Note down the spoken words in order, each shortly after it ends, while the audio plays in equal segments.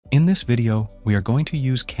In this video, we are going to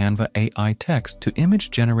use Canva AI Text to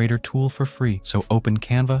Image Generator tool for free. So open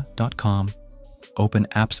canva.com, open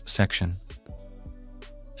Apps section,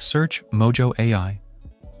 search Mojo AI,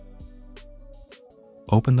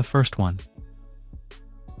 open the first one.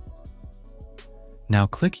 Now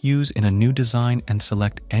click Use in a new design and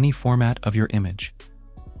select any format of your image.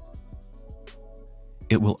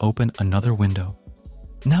 It will open another window.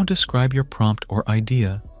 Now describe your prompt or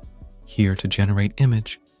idea here to generate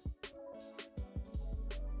image.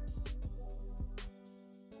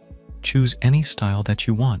 Choose any style that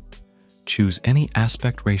you want. Choose any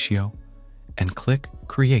aspect ratio and click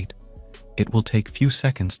Create. It will take few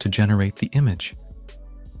seconds to generate the image.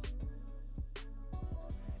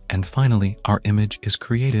 And finally, our image is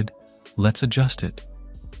created. Let's adjust it.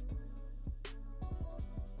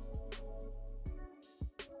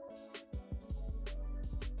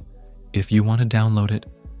 If you want to download it,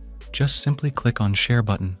 just simply click on Share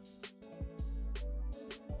button.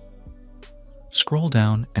 Scroll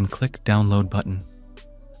down and click Download button.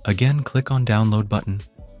 Again, click on Download button.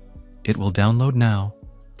 It will download now.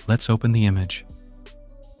 Let's open the image.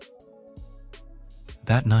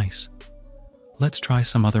 That nice. Let's try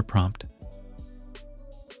some other prompt.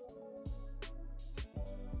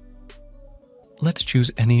 Let's choose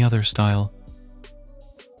any other style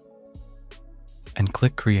and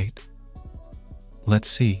click Create. Let's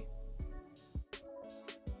see.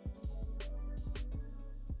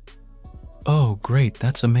 Oh, great,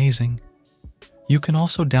 that's amazing. You can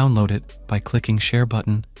also download it by clicking Share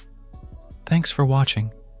button. Thanks for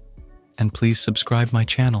watching, and please subscribe my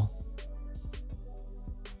channel.